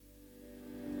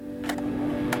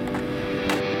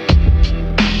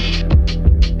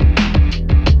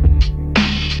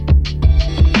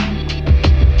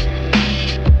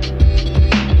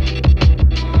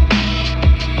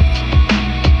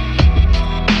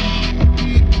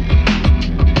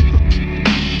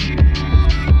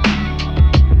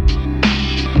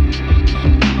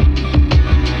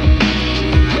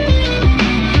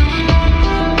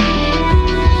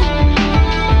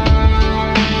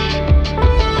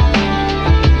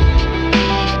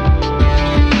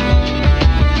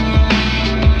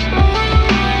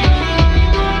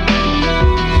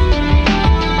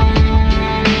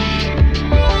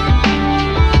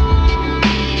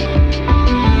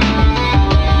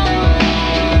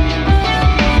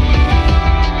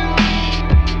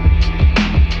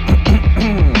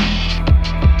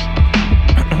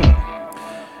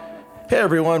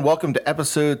Everyone, welcome to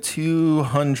episode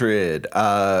 200.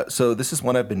 So this is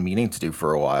one I've been meaning to do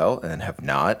for a while and have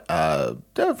not,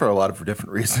 for a lot of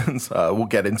different reasons. We'll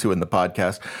get into in the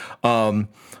podcast.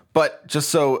 But just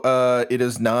so it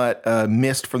is not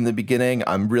missed from the beginning,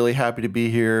 I'm really happy to be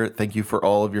here. Thank you for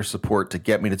all of your support to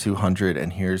get me to 200,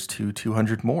 and here's to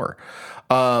 200 more.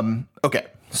 Okay,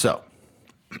 so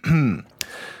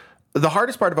the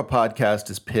hardest part of a podcast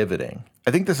is pivoting. I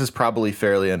think this is probably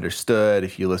fairly understood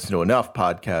if you listen to enough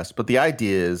podcasts, but the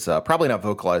idea is probably not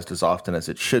vocalized as often as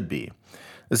it should be.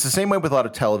 It's the same way with a lot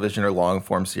of television or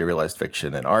long-form serialized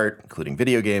fiction and art, including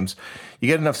video games. You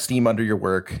get enough steam under your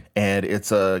work, and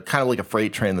it's a kind of like a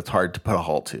freight train that's hard to put a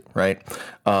halt to, right?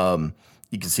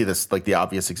 You can see this, like the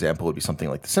obvious example would be something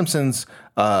like The Simpsons,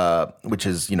 which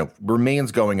is,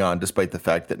 remains going on despite the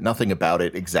fact that nothing about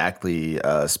it exactly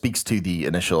speaks to the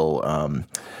initial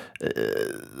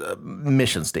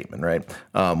mission statement, right?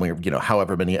 We're,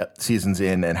 however many seasons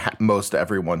in, and most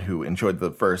everyone who enjoyed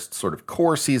the first sort of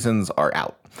core seasons are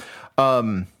out.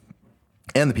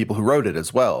 And the people who wrote it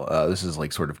as well. This is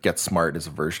like sort of Get Smart is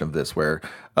a version of this where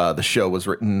the show was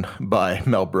written by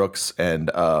Mel Brooks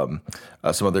and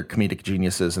some other comedic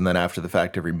geniuses. And then after the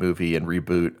fact, every movie and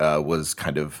reboot was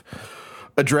kind of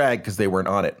a drag because they weren't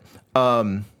on it.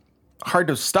 Hard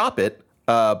to stop it,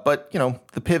 but,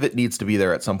 the pivot needs to be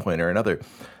there at some point or another.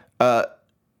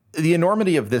 The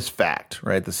enormity of this fact,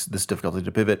 right, this difficulty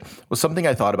to pivot, was something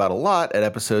I thought about a lot at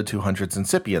episode 200's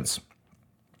Incipients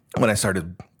when I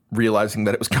started realizing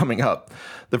that it was coming up.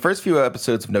 The first few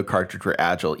episodes of No Cartridge were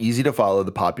agile, easy to follow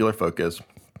the popular focus,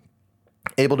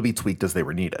 able to be tweaked as they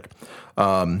were needed.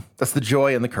 That's the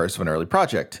joy and the curse of an early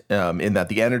project, in that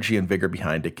the energy and vigor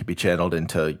behind it can be channeled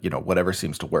into, whatever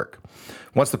seems to work.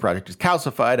 Once the project is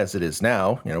calcified, as it is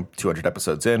now, 200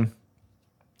 episodes in,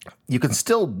 you can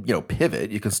still,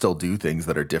 pivot. You can still do things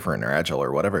that are different or agile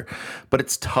or whatever, but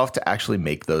it's tough to actually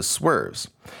make those swerves.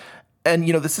 And,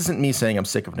 this isn't me saying I'm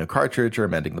sick of No Cartridge or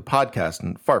amending the podcast,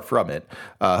 and far from it.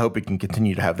 I hope we can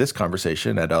continue to have this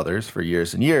conversation and others for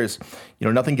years and years.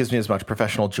 Nothing gives me as much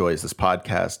professional joy as this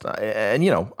podcast. And,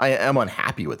 I am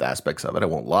unhappy with aspects of it. I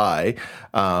won't lie.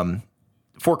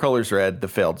 Four Colors Red, the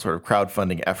failed sort of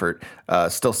crowdfunding effort,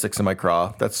 still sticks in my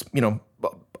craw. That's,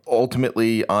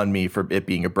 ultimately on me for it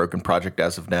being a broken project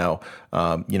as of now.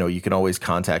 You can always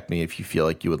contact me if you feel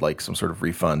like you would like some sort of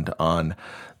refund on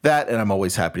that, and I'm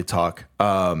always happy to talk.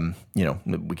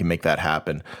 We can make that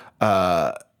happen.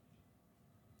 And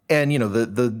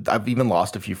I've even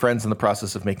lost a few friends in the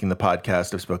process of making the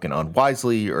podcast. I've spoken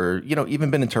unwisely, or even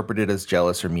been interpreted as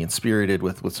jealous or mean-spirited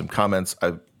with some comments.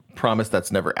 I promise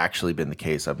that's never actually been the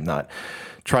case. I'm not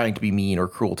trying to be mean or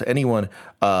cruel to anyone,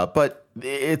 but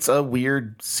it's a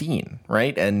weird scene,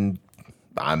 right? And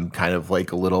I'm kind of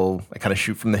like I kind of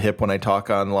shoot from the hip when I talk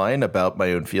online about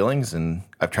my own feelings, and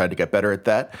I've tried to get better at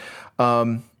that.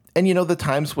 And the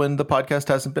times when the podcast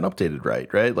hasn't been updated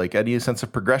right? Like any sense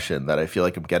of progression that I feel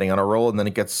like I'm getting on a roll and then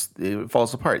it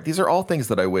falls apart. These are all things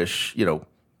that I wish,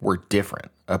 were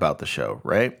different about the show,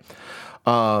 right?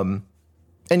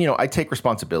 And, I take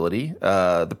responsibility.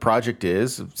 The project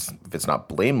is, if it's not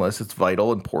blameless, it's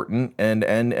vital, important,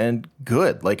 and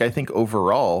good. Like, I think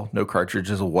overall, No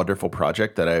Cartridge is a wonderful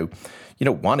project that I,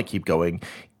 want to keep going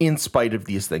in spite of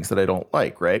these things that I don't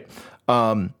like, right?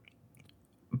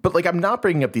 But I'm not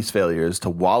bringing up these failures to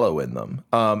wallow in them.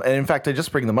 And in fact, I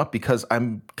just bring them up because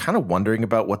I'm kind of wondering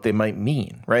about what they might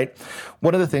mean, right?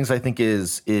 One of the things I think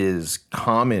is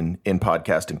common in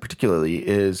podcasting particularly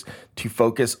is to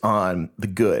focus on the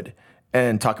good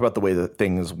and talk about the way that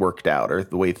things worked out or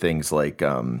the way things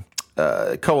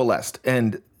coalesced,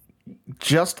 and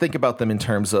just think about them in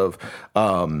terms of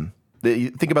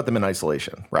think about them in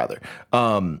isolation, rather.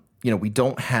 We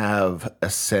don't have a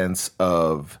sense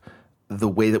of the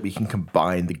way that we can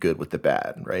combine the good with the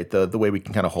bad, right? The way we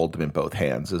can kind of hold them in both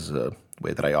hands is a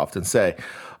way that I often say.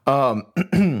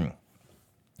 Again,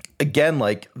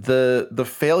 like the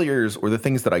failures or the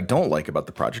things that I don't like about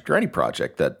the project or any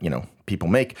project that, people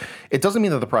make, it doesn't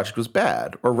mean that the project was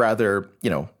bad, or rather,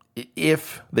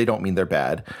 if they don't mean they're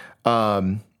bad,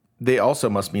 they also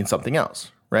must mean something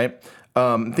else, right?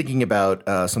 Thinking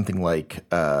about something like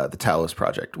the Talos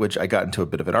Project, which I got into a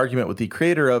bit of an argument with the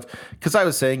creator of, because I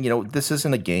was saying, this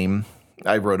isn't a game.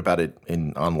 I wrote about it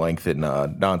on length in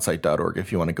nonsite.org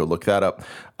if you want to go look that up.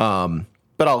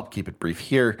 But I'll keep it brief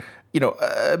here.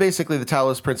 Basically the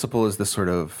Talos Principle is this sort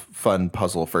of fun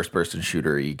puzzle first-person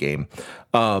shooter-y game.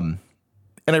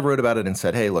 And I wrote about it and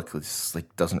said, hey, look, this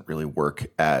like doesn't really work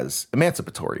as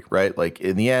emancipatory, right? Like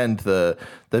in the end, the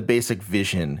basic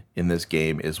vision in this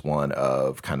game is one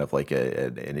of kind of like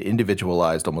an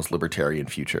individualized, almost libertarian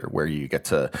future where you get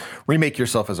to remake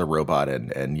yourself as a robot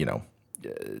and you know,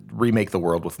 remake the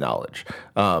world with knowledge.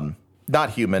 Not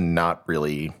human, not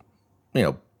really, you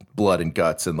know, blood and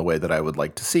guts in the way that I would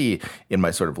like to see in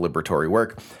my sort of liberatory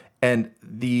work. And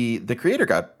the creator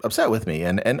got upset with me,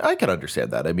 and I can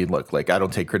understand that. I mean, look, like I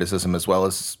don't take criticism as well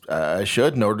as I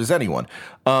should, nor does anyone.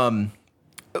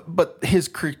 But his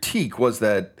critique was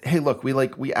that, hey, look, we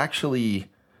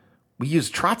use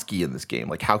Trotsky in this game.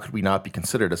 Like, how could we not be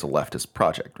considered as a leftist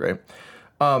project, right?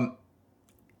 And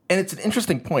it's an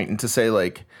interesting point, and to say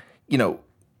like, you know,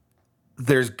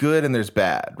 there's good and there's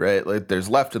bad, right? Like there's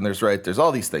left and there's right. There's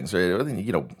all these things, right?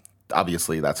 You know,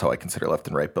 obviously that's how I consider left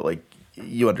and right, but like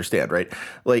you understand, right?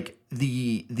 Like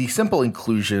the simple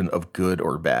inclusion of good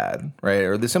or bad, right?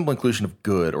 Or the simple inclusion of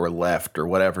good or left or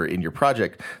whatever in your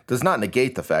project does not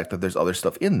negate the fact that there's other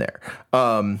stuff in there.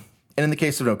 And in the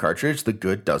case of No Cartridge, the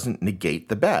good doesn't negate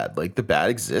the bad. Like the bad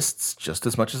exists just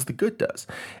as much as the good does.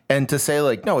 And to say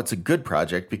like, no, it's a good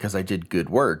project because I did good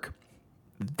work,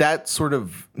 that sort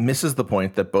of misses the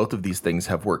point that both of these things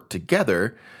have worked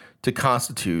together to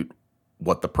constitute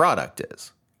what the product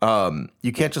is.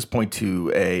 You can't just point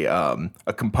to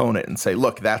a component and say,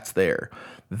 look, that's there.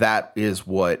 That is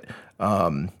what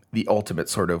the ultimate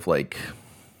sort of like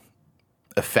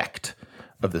effect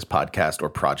of this podcast or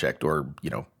project or,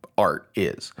 you know, art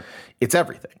is. It's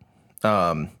everything.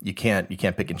 You can't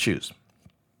pick and choose.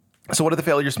 So what do the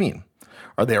failures mean?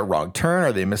 Are they a wrong turn?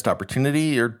 Are they a missed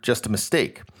opportunity or just a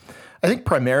mistake? I think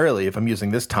primarily, if I'm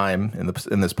using this time in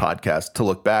this podcast to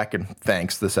look back, and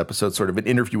thanks, this episode sort of an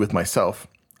interview with myself,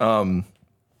 I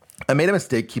made a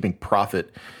mistake keeping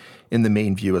profit in the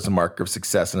main view as a marker of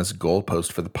success and as a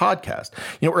goalpost for the podcast.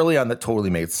 You know, early on, that totally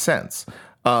made sense.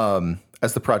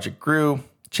 As the project grew,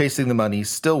 chasing the money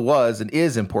still was and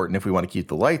is important if we want to keep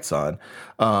the lights on,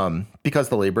 because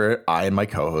the labor I and my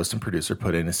co-host and producer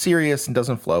put in is serious and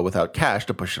doesn't flow without cash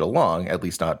to push it along, at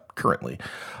least not currently.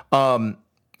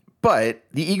 But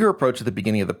the eager approach at the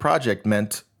beginning of the project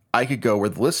meant I could go where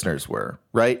the listeners were,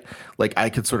 right? Like I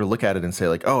could sort of look at it and say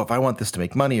like, oh, if I want this to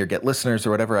make money or get listeners or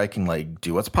whatever, I can like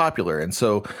do what's popular. And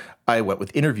so I went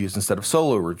with interviews instead of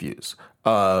solo reviews.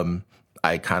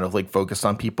 I kind of like focused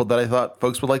on people that I thought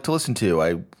folks would like to listen to.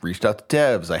 I reached out to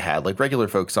devs. I had like regular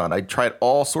folks on. I tried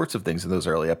all sorts of things in those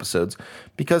early episodes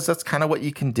because that's kind of what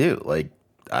you can do. Like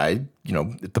you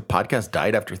know, if the podcast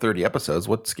died after 30 episodes,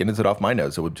 what skin is it off my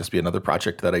nose? It would just be another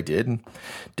project that I did and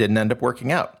didn't end up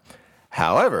working out.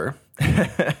 However,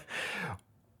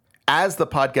 as the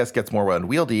podcast gets more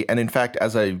unwieldy, and in fact,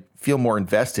 as I feel more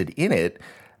invested in it,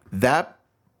 that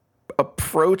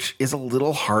approach is a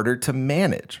little harder to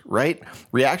manage, right?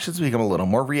 Reactions become a little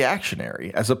more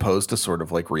reactionary as opposed to sort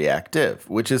of like reactive,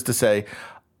 which is to say,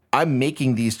 I'm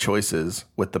making these choices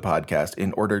with the podcast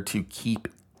in order to keep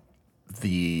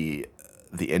the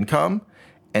income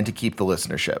and to keep the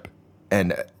listenership.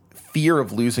 And fear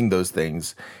of losing those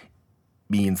things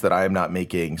means that I am not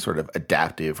making sort of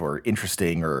adaptive or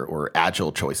interesting or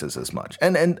agile choices as much.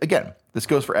 And again, this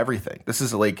goes for everything. This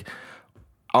is like,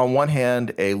 on one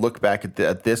hand, a look back at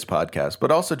this podcast,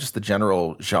 but also just the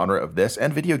general genre of this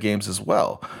and video games as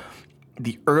well.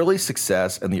 The early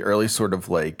success and the early sort of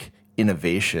like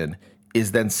innovation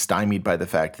is then stymied by the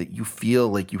fact that you feel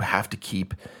like you have to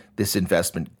keep this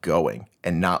investment going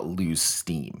and not lose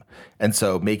steam. And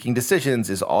so making decisions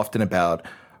is often about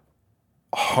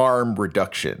harm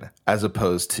reduction as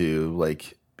opposed to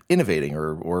like innovating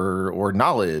or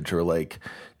knowledge or like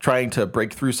trying to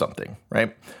break through something,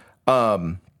 right?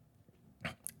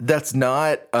 That's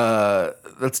not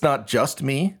just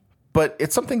me, but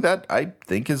it's something that I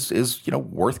think is you know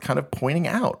worth kind of pointing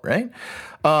out, right?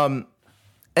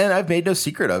 And I've made no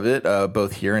secret of it,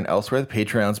 both here and elsewhere. The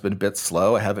Patreon's been a bit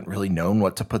slow. I haven't really known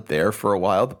what to put there for a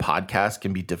while. The podcast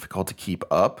can be difficult to keep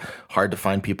up, hard to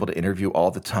find people to interview all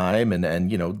the time,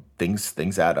 and you know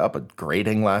things add up. A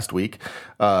grading last week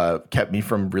kept me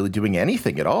from really doing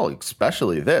anything at all,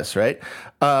 especially this, right?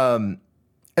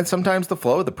 And sometimes the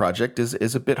flow of the project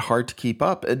is a bit hard to keep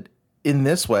up. And in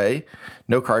this way,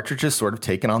 No Cartridge has sort of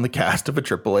taken on the cast of a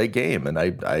AAA game. And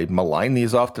I malign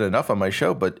these often enough on my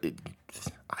show, but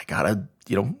I gotta,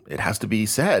 you know, it has to be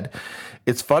said.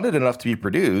 It's funded enough to be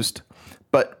produced,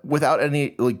 but without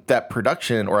any, like that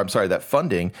production, or I'm sorry, that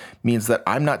funding means that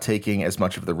I'm not taking as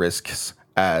much of the risks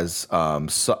as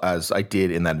I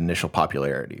did in that initial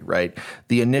popularity, right?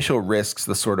 The initial risks,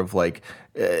 the sort of like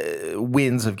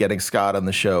wins of getting Scott on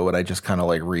the show, and I just kind of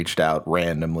like reached out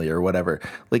randomly or whatever.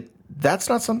 Like that's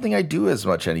not something I do as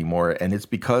much anymore. And it's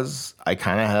because I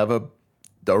kind of have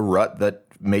a rut that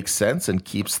makes sense and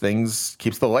keeps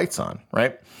the lights on,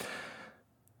 right?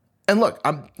 And look,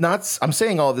 I'm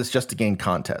saying all of this just to gain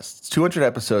context. It's 200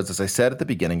 episodes, as I said at the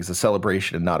beginning, is a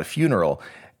celebration and not a funeral.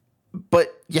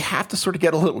 But you have to sort of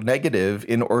get a little negative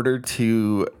in order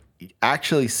to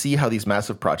actually see how these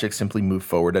massive projects simply move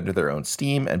forward under their own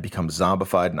steam and become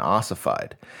zombified and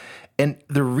ossified. And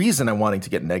the reason I'm wanting to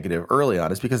get negative early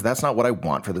on is because that's not what I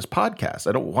want for this podcast.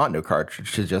 I don't want No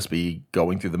Cartridge to just be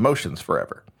going through the motions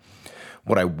forever.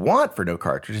 What I want for No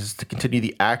Cartridge is to continue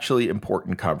the actually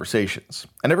important conversations.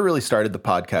 I never really started the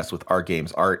podcast with Our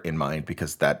Games Art in mind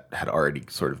because that had already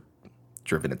sort of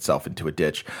driven itself into a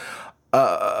ditch.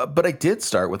 But I did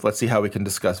start with let's see how we can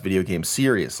discuss video games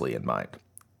seriously in mind.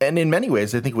 And in many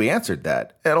ways, I think we answered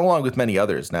that, and along with many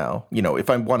others now. You know, if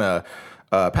I want to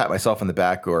pat myself on the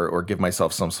back or give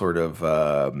myself some sort of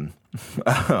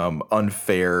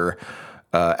unfair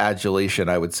adulation,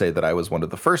 I would say that I was one of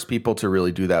the first people to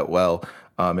really do that well.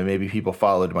 And maybe people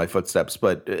followed my footsteps,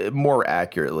 but more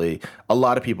accurately, a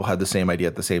lot of people had the same idea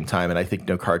at the same time. And I think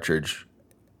No Cartridge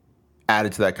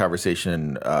added to that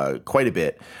conversation quite a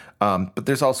bit. But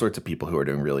there's all sorts of people who are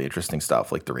doing really interesting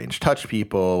stuff, like the Range Touch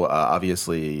people,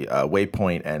 obviously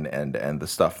Waypoint and the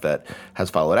stuff that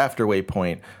has followed after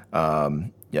Waypoint.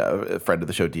 A friend of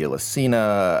the show, Dia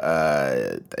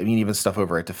Lucina. I mean, even stuff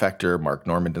over at Defector. Mark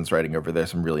Normanden's writing over there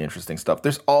some really interesting stuff.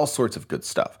 There's all sorts of good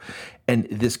stuff. And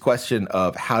this question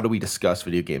of how do we discuss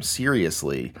video games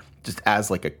seriously, just as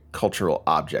like a cultural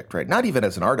object, right? Not even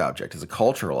as an art object, as a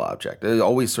cultural object. It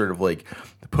always sort of like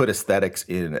put aesthetics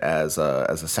in as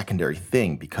a secondary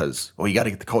thing because, you got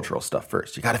to get the cultural stuff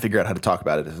first. You got to figure out how to talk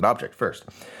about it as an object first.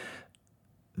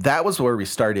 That was where we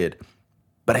started.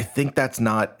 But I think that's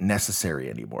not necessary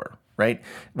anymore, right?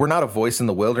 We're not a voice in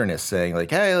the wilderness saying like,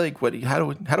 hey, like how do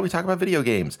we talk about video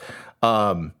games?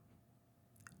 And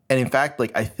in fact,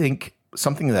 like I think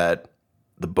something that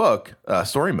the book,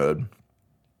 Story Mode,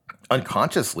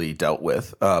 unconsciously dealt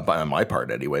with, on my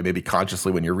part anyway, maybe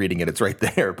consciously when you're reading it, it's right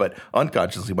there, but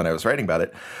unconsciously when I was writing about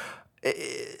it,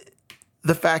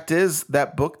 the fact is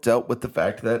that book dealt with the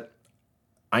fact that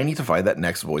I need to find that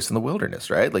next voice in the wilderness,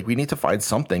 right? Like we need to find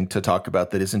something to talk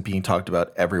about that isn't being talked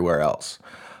about everywhere else.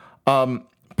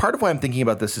 Part of why I'm thinking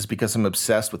about this is because I'm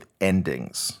obsessed with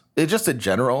endings. It's just in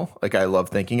general, like I love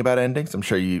thinking about endings. I'm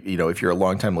sure you know, if you're a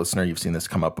longtime listener, you've seen this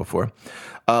come up before.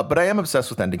 But I am obsessed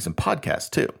with endings in podcasts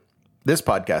too. This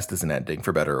podcast is an ending,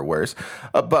 for better or worse.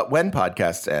 But when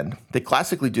podcasts end, they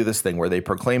classically do this thing where they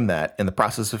proclaim that in the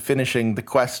process of finishing the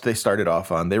quest they started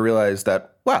off on, they realize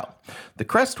that, wow, the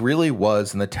crest really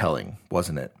was in the telling,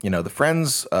 wasn't it? You know, the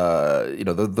friends,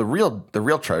 the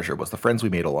real treasure was the friends we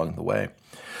made along the way.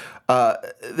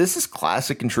 This is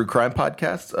classic in true crime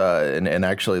podcasts, and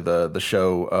actually the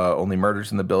show Only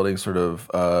Murders in the Building sort of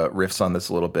riffs on this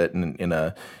a little bit in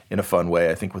a fun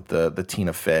way. I think with the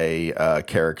Tina Fey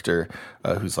character,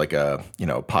 who's like a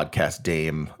podcast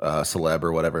dame, celeb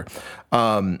or whatever.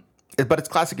 But it's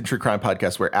classic in true crime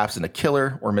podcasts where absent a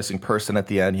killer or missing person at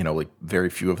the end, like very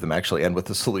few of them actually end with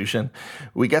a solution.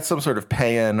 We get some sort of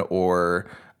paean or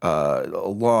a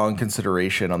long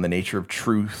consideration on the nature of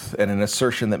truth and an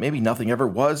assertion that maybe nothing ever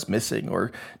was missing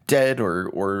or dead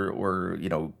or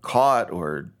caught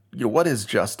or what is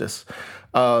justice.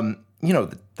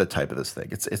 The type of this thing.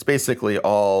 It's basically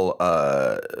all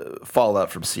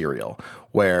fallout from Serial,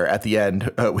 where at the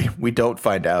end we don't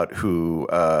find out who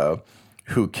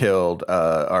killed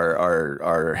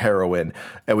our heroine,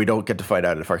 and we don't get to find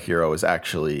out if our hero is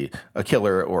actually a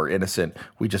killer or innocent.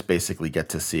 We just basically get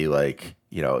to see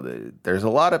there's a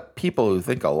lot of people who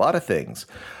think a lot of things.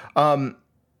 And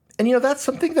that's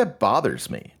something that bothers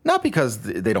me, not because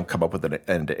they don't come up with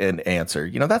an answer.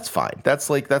 That's fine.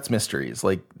 That's mysteries.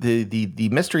 Like the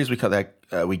mysteries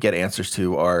we get answers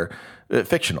to are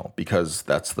fictional because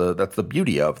that's the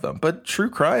beauty of them. But true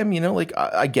crime,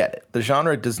 I get it. The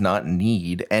genre does not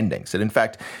need endings. And in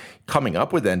fact, coming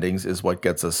up with endings is what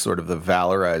gets us sort of the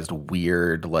valorized,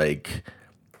 weird, like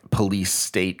police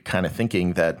state kind of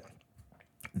thinking that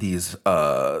these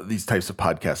types of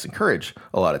podcasts encourage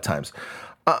a lot of times.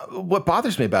 What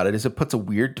bothers me about it is it puts a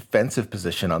weird defensive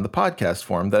position on the podcast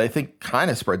form that I think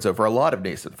kind of spreads over a lot of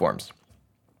nascent forms.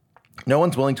 No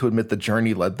one's willing to admit the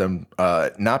journey led them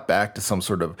not back to some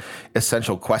sort of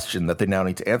essential question that they now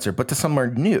need to answer, but to somewhere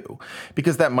new,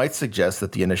 because that might suggest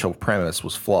that the initial premise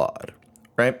was flawed,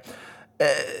 right?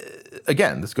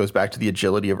 Again, this goes back to the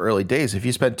agility of early days. If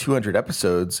I spent 200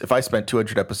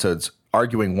 episodes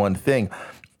arguing one thing,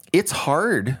 it's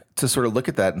hard to sort of look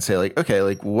at that and say like, okay,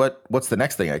 like what's the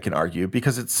next thing I can argue?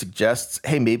 Because it suggests,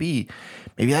 hey, maybe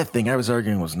that thing I was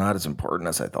arguing was not as important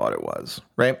as I thought it was,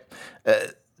 right?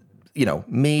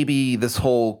 Maybe this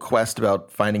whole quest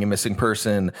about finding a missing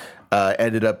person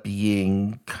ended up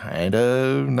being kind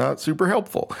of not super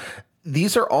helpful.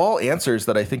 These are all answers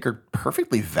that I think are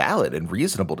perfectly valid and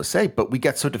reasonable to say, but we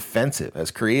get so defensive as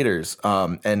creators,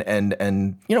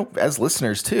 and as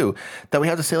listeners too, that we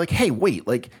have to say like, hey, wait,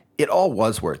 like it all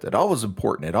was worth it. It all was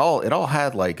important. It all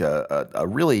had like a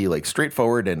really like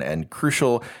straightforward and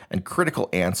crucial and critical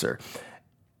answer.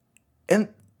 And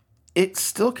it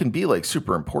still can be like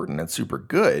super important and super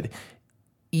good,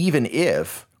 even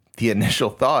if the initial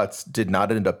thoughts did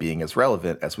not end up being as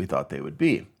relevant as we thought they would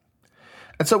be.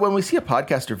 And so when we see a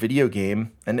podcast or video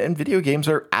game, and video games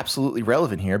are absolutely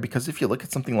relevant here, because if you look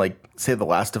at something like, say, The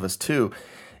Last of Us 2,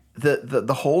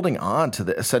 the holding on to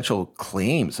the essential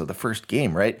claims of the first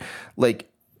game, right?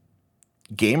 Like,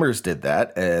 gamers did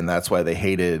that, and that's why they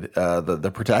hated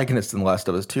the protagonist in The Last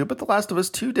of Us 2, but The Last of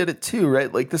Us 2 did it too,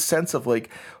 right? Like, the sense of,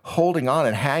 like, holding on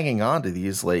and hanging on to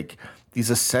these, like, these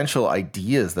essential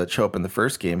ideas that show up in the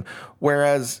first game,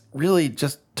 whereas really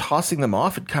just tossing them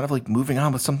off and kind of like moving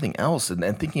on with something else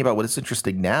and thinking about what is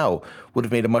interesting now would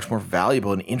have made a much more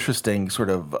valuable and interesting sort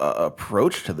of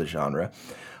approach to the genre.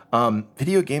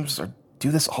 Video games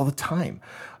do this all the time.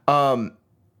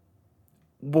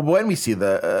 When we see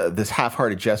this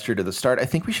half-hearted gesture to the start, I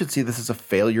think we should see this as a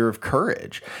failure of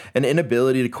courage, an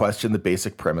inability to question the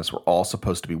basic premise we're all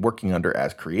supposed to be working under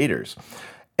as creators.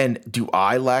 And do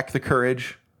I lack the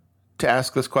courage to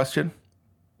ask this question?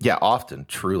 Yeah, often,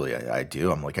 truly, I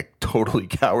do. I'm like a totally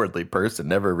cowardly person,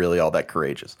 never really all that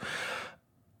courageous.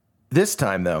 This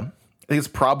time, though, I think it's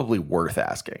probably worth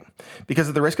asking. Because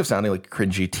at the risk of sounding like a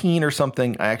cringy teen or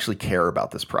something, I actually care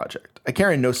about this project. I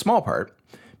care in no small part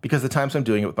because the times I'm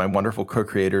doing it with my wonderful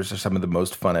co-creators are some of the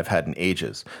most fun I've had in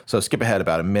ages. So skip ahead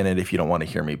about a minute if you don't want to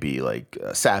hear me be like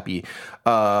sappy.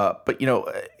 But,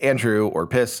 Andrew or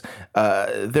Piss,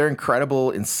 their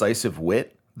incredible, incisive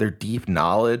wit, their deep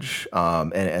knowledge,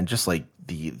 and just like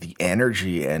the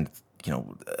energy and,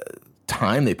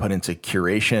 time they put into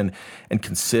curation and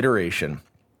consideration.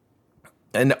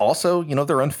 And also,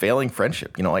 their unfailing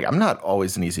friendship. Like I'm not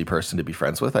always an easy person to be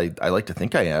friends with. I like to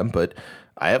think I am, but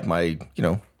I have my,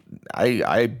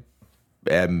 I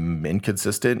am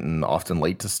inconsistent and often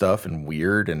late to stuff and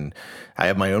weird, and I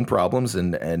have my own problems.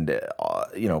 And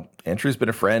Andrew's been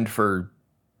a friend for,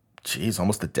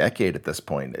 almost a decade at this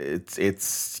point.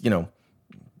 It's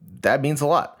that means a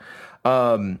lot.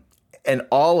 And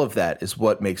all of that is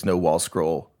what makes No Wall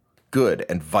Scroll good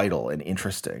and vital and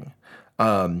interesting.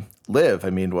 Liv, I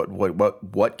mean,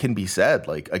 what can be said?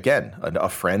 Like, again, a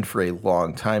friend for a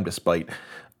long time, despite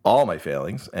all my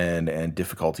failings and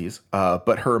difficulties,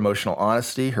 but her emotional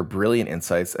honesty, her brilliant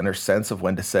insights, and her sense of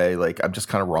when to say, like, I'm just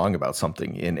kind of wrong about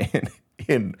something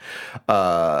in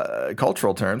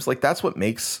cultural terms. Like, that's what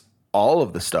makes all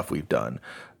of the stuff we've done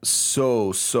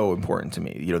so important to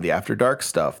me. The After Dark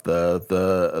stuff, the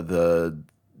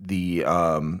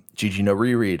GG No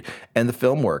Reread, and the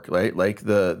film work, right? Like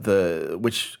the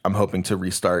which I'm hoping to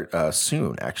restart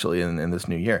soon, actually, in this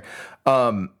new year.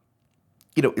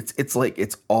 It's like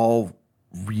it's all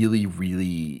really,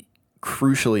 really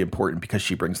crucially important because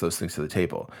she brings those things to the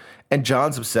table. And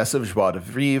John's obsessive joie de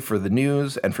vivre for the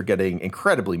news and for getting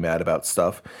incredibly mad about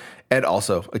stuff. And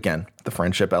also, again, the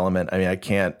friendship element. I mean, I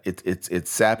can't, it's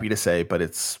sappy to say, but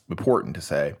it's important to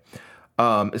say.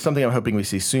 It's something I'm hoping we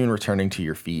see soon returning to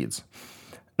your feeds.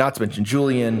 Not to mention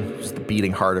Julian, just the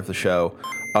beating heart of the show,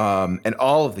 and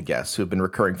all of the guests who have been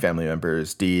recurring family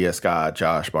members, Dee, Scott,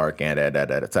 Josh, Mark, and Ed,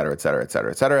 et cetera, et cetera, et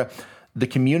cetera, et cetera. The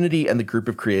community and the group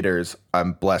of creators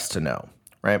I'm blessed to know,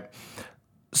 right?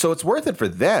 So it's worth it for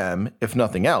them, if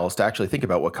nothing else, to actually think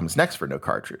about what comes next for No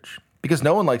Cartridge. Because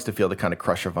no one likes to feel the kind of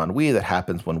crush of ennui that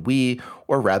happens when we,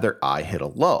 or rather I, hit a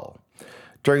lull.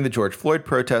 During the George Floyd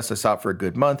protests, I stopped for a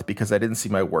good month because I didn't see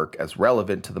my work as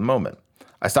relevant to the moment.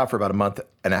 I stopped for about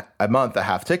a month a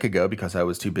half tick ago because I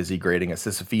was too busy grading a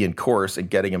Sisyphean course and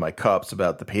getting in my cups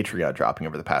about the Patreon dropping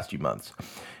over the past few months.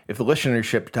 If the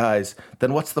listenership dies,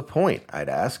 then what's the point, I'd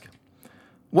ask.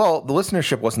 Well, the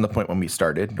listenership wasn't the point when we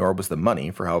started, nor was the money,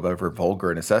 for however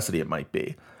vulgar a necessity it might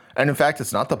be. And in fact,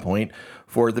 it's not the point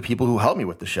for the people who help me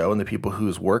with the show and the people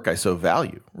whose work I so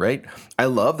value, right? I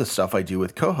love the stuff I do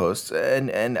with co-hosts,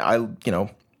 and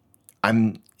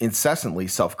I'm incessantly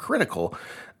self-critical,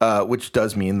 which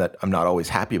does mean that I'm not always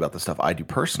happy about the stuff I do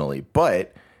personally.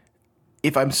 But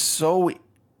if I'm so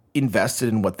invested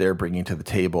in what they're bringing to the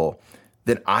table,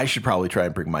 then I should probably try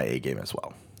and bring my A game as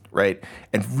well, right?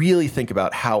 And really think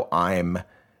about how I'm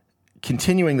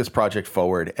continuing this project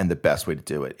forward and the best way to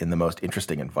do it in the most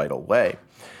interesting and vital way.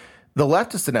 The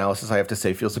leftist analysis, I have to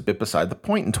say, feels a bit beside the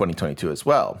point in 2022 as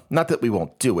well. Not that we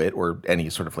won't do it or any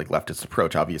sort of like leftist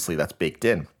approach. Obviously, that's baked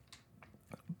in.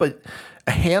 But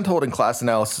a hand-holding class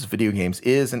analysis of video games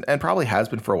is, and probably has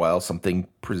been for a while, something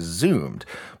presumed.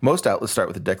 Most outlets start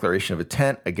with a declaration of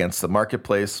intent against the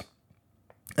marketplace,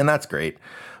 and that's great.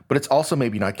 But it's also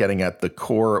maybe not getting at the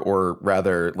core, or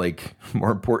rather, like,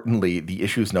 more importantly, the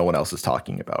issues no one else is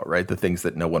talking about, right? The things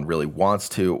that no one really wants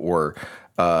to, or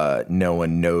no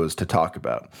one knows to talk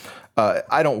about.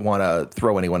 I don't want to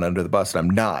throw anyone under the bus, and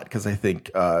I'm not, because I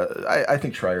think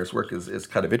Schreier's work is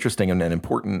kind of interesting and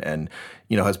important, and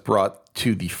has brought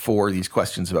to the fore these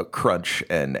questions about crunch,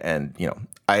 and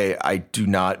I do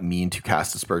not mean to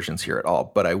cast aspersions here at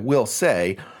all, but I will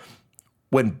say,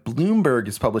 when Bloomberg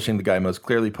is publishing the guy most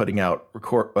clearly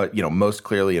most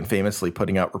clearly and famously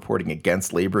putting out reporting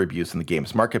against labor abuse in the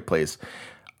games marketplace,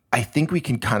 I think we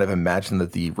can kind of imagine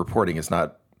that the reporting is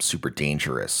not super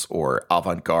dangerous or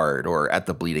avant-garde or at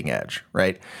the bleeding edge,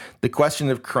 right? The question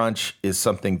of crunch is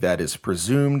something that is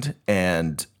presumed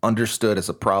and understood as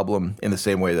a problem in the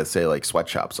same way that, say, like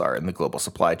sweatshops are in the global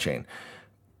supply chain.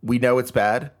 We know it's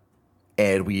bad,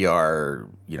 and we are,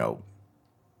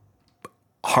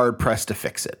 hard pressed to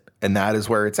fix it. And that is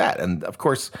where it's at. And of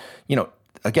course,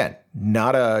 again,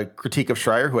 not a critique of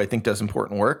Schreier, who I think does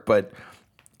important work, but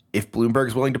if Bloomberg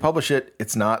is willing to publish it,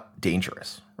 it's not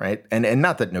dangerous, right? And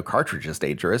not that no cartridge is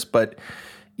dangerous, but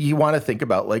you want to think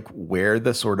about like where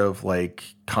the sort of like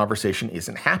conversation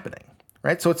isn't happening,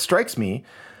 right? So it strikes me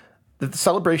that the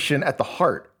celebration at the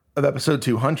heart of episode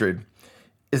 200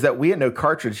 is that we at No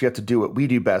Cartridge get to do what we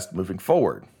do best moving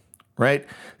forward, right?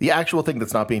 The actual thing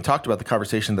that's not being talked about, the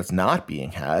conversation that's not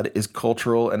being had, is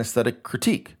cultural and aesthetic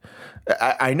critique.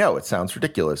 I know it sounds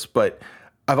ridiculous, but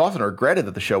I've often regretted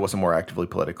that the show wasn't more actively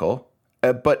political.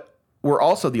 But we're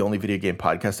also the only video game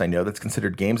podcast I know that's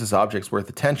considered games as objects worth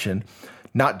attention,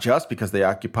 not just because they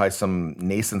occupy some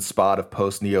nascent spot of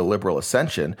post-neoliberal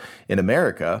ascension in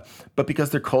America, but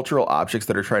because they're cultural objects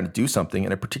that are trying to do something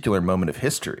in a particular moment of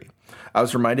history. I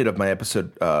was reminded of my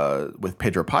episode with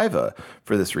Pedro Paiva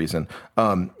for this reason.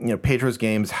 Pedro's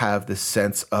games have this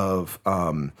sense of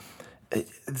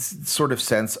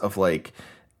like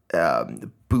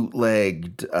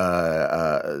bootlegged,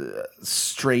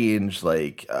 strange,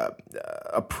 like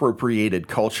appropriated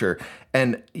culture.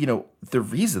 And, the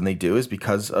reason they do is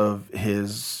because of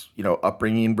his,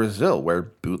 upbringing in Brazil, where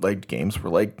bootlegged games were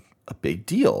like a big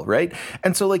deal, right?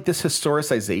 And so like this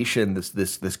historicization,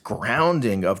 this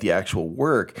grounding of the actual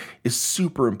work is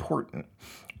super important.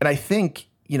 And I think,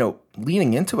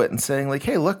 leaning into it and saying like,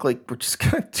 hey, look, like we're just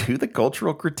going to do the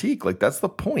cultural critique. Like that's the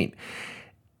point.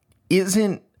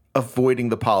 Isn't avoiding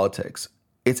the politics.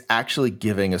 It's actually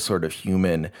giving a sort of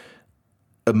human,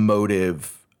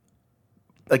 emotive,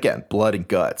 again, blood and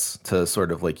guts, to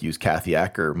sort of like use Kathy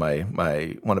Acker,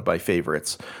 my one of my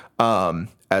favorites,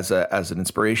 as an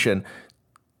inspiration.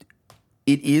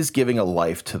 It is giving a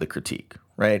life to the critique,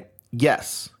 right?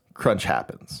 Yes, crunch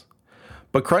happens.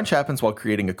 But crunch happens while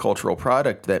creating a cultural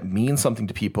product that means something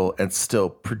to people and still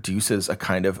produces a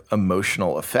kind of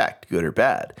emotional effect, good or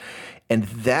bad. And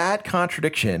that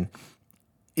contradiction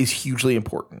is hugely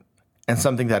important, and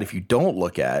something that if you don't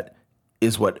look at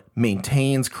is what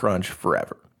maintains crunch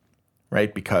forever,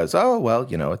 right? Because,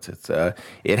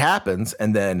 it happens.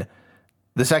 And then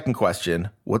the second question,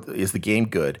 what is the game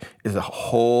good, is a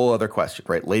whole other question,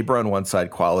 right? Labor on one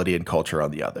side, quality and culture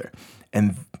on the other.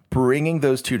 And bringing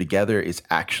those two together is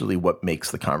actually what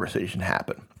makes the conversation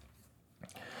happen.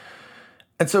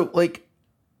 And so, like,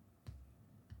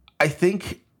 I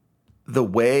think the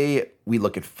way we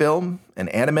look at film and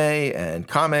anime and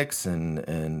comics and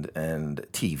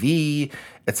TV,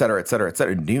 et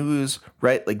cetera, news,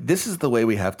 right? Like this is the way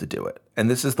we have to do it. And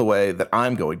this is the way that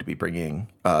I'm going to be bringing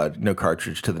No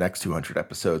Cartridge to the next 200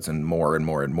 episodes and more and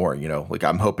more and more, like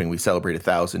I'm hoping we celebrate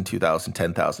 1,000, 2,000,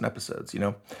 10,000 episodes,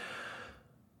 The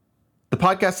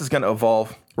podcast is going to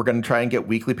evolve. We're going to try and get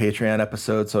weekly Patreon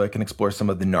episodes so I can explore some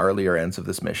of the gnarlier ends of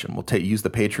this mission. We'll use the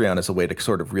Patreon as a way to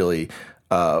sort of really,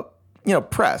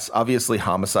 press, obviously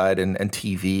Homicide and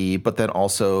TV, but then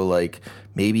also like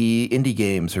maybe indie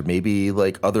games or maybe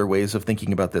like other ways of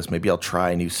thinking about this. Maybe I'll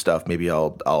try new stuff. Maybe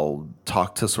I'll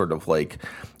talk to sort of like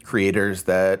creators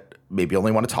that maybe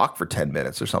only want to talk for 10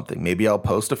 minutes or something. Maybe I'll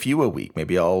post a few a week.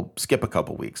 Maybe I'll skip a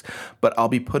couple weeks. But I'll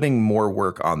be putting more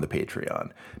work on the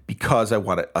Patreon because I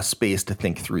want a space to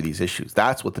think through these issues.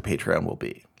 That's what the Patreon will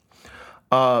be.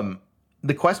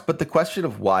 But the question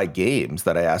of why games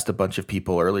that I asked a bunch of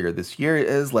people earlier this year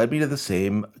has led me to the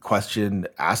same question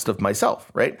asked of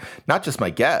myself, right? Not just my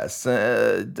guests.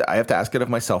 I have to ask it of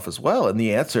myself as well. And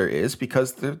the answer is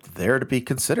because they're there to be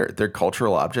considered. They're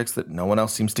cultural objects that no one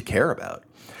else seems to care about.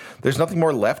 There's nothing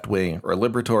more left-wing or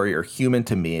liberatory or human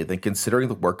to me than considering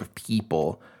the work of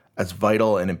people as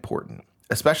vital and important,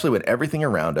 especially when everything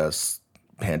around us,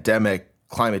 pandemic,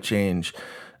 climate change,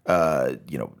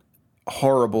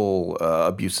 horrible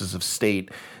abuses of state,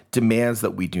 demands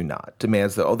that we do not,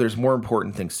 demands that, there's more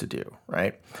important things to do,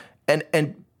 right?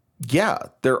 And yeah,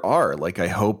 there are, I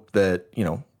hope that,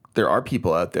 there are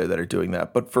people out there that are doing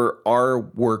that. But for our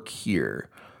work here,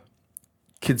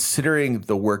 considering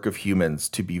the work of humans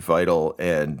to be vital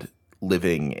and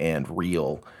living and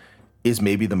real is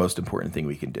maybe the most important thing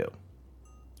we can do,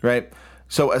 right?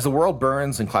 So as the world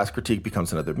burns and class critique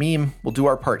becomes another meme, we'll do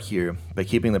our part here by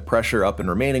keeping the pressure up and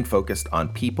remaining focused on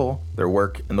people, their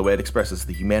work, and the way it expresses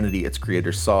the humanity its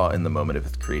creators saw in the moment of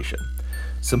its creation.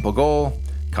 Simple goal,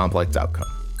 complex outcome.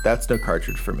 That's No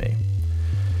Cartridge for me.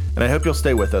 And I hope you'll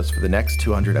stay with us for the next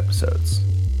 200 episodes.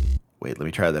 Wait, let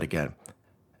me try that again.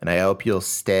 And I hope you'll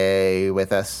stay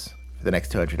with us for the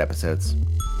next 200 episodes.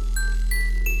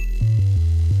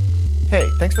 Hey,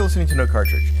 thanks for listening to No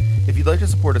Cartridge. If you'd like to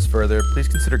support us further, please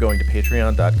consider going to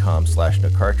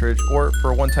patreon.com/nocartridge, or for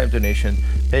a one-time donation,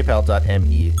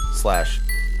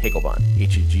 paypal.me/Hegelbon,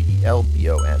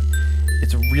 Hegelbon.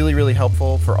 It's really, really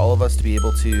helpful for all of us to be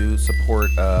able to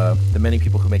support the many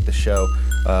people who make the show,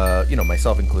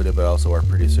 myself included, but also our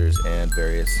producers and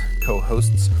various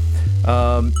co-hosts,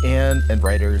 and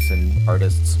writers and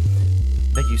artists.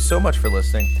 Thank you so much for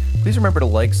listening. Please remember to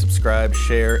like, subscribe,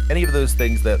 share, any of those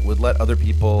things that would let other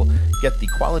people get the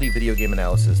quality video game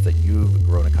analysis that you've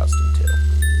grown accustomed to.